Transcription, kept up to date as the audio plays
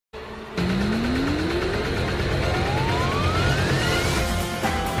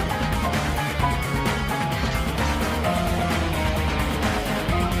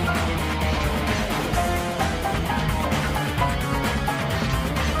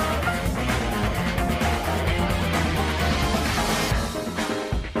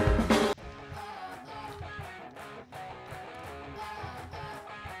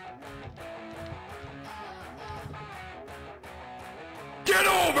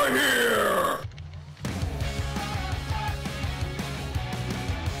over here!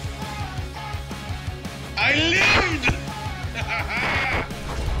 I lived!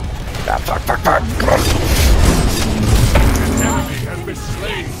 Fuck. Enemy has been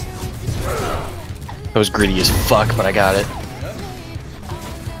slain. That was greedy as fuck, but I got it.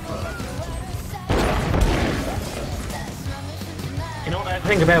 You know what I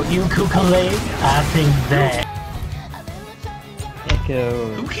think about you, Kukale? I think that...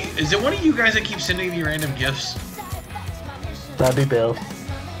 Echo... Is it one of you guys that keeps sending me random gifts? That'd be Bill.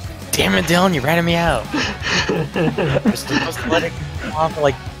 Damn it, Dylan, you ratted me out. You're supposed to let it go off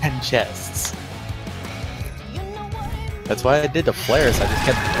like 10 chests. That's why I did the flares. I just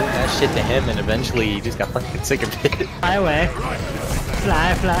kept doing that shit to him, and eventually he just got fucking sick of it. Fly away.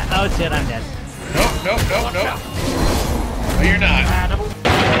 Fly. Oh shit, I'm dead. Nope. No, you're not.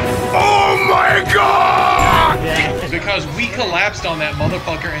 Oh my god! Because we collapsed on that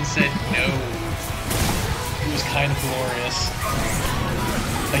motherfucker and said no. It was kind of glorious.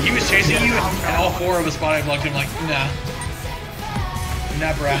 Like, he was chasing you, and all four of us body blocked him like, nah.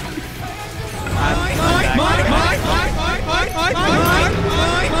 Nah, bruh.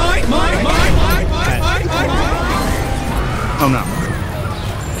 Oh no.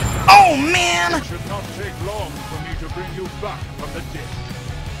 Oh man! It should not take long for me to bring you back from the dead.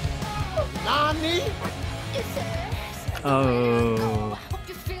 Nani? Oh...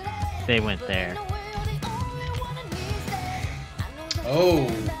 They went there. Oh.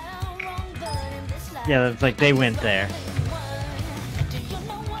 Yeah, it's like they went there.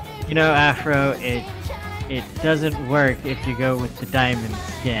 You know, Afro, it doesn't work if you go with the diamond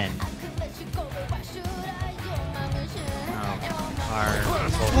skin.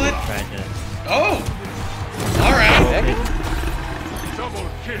 What? Oh! Alright. Double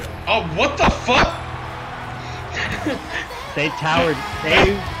kill. Oh, what the fuck? They dived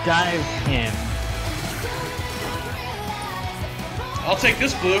him. I'll take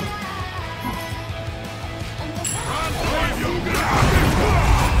this blue.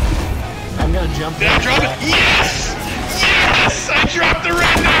 I'm gonna jump. Did I drop it? Yes! Yes! I dropped the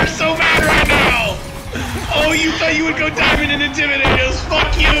red there. So mad right now. Oh, you thought you would go diamond and intimidate us?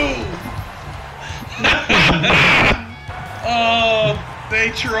 Fuck you! Oh, they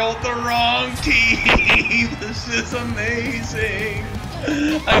trolled the wrong team. This is amazing.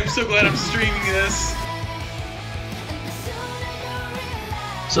 I'm so glad I'm streaming this.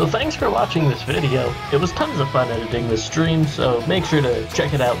 So thanks for watching this video. It was tons of fun editing this stream, so make sure to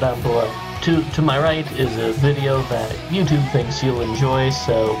check it out down below. To my right is a video that YouTube thinks you'll enjoy,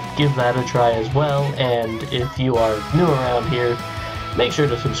 so give that a try as well. And if you are new around here, make sure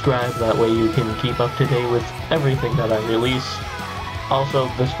to subscribe, that way you can keep up to date with everything that I release. Also,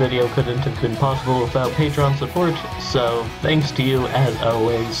 this video couldn't have been possible without Patreon support, so thanks to you as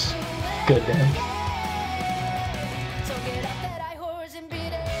always. Good day.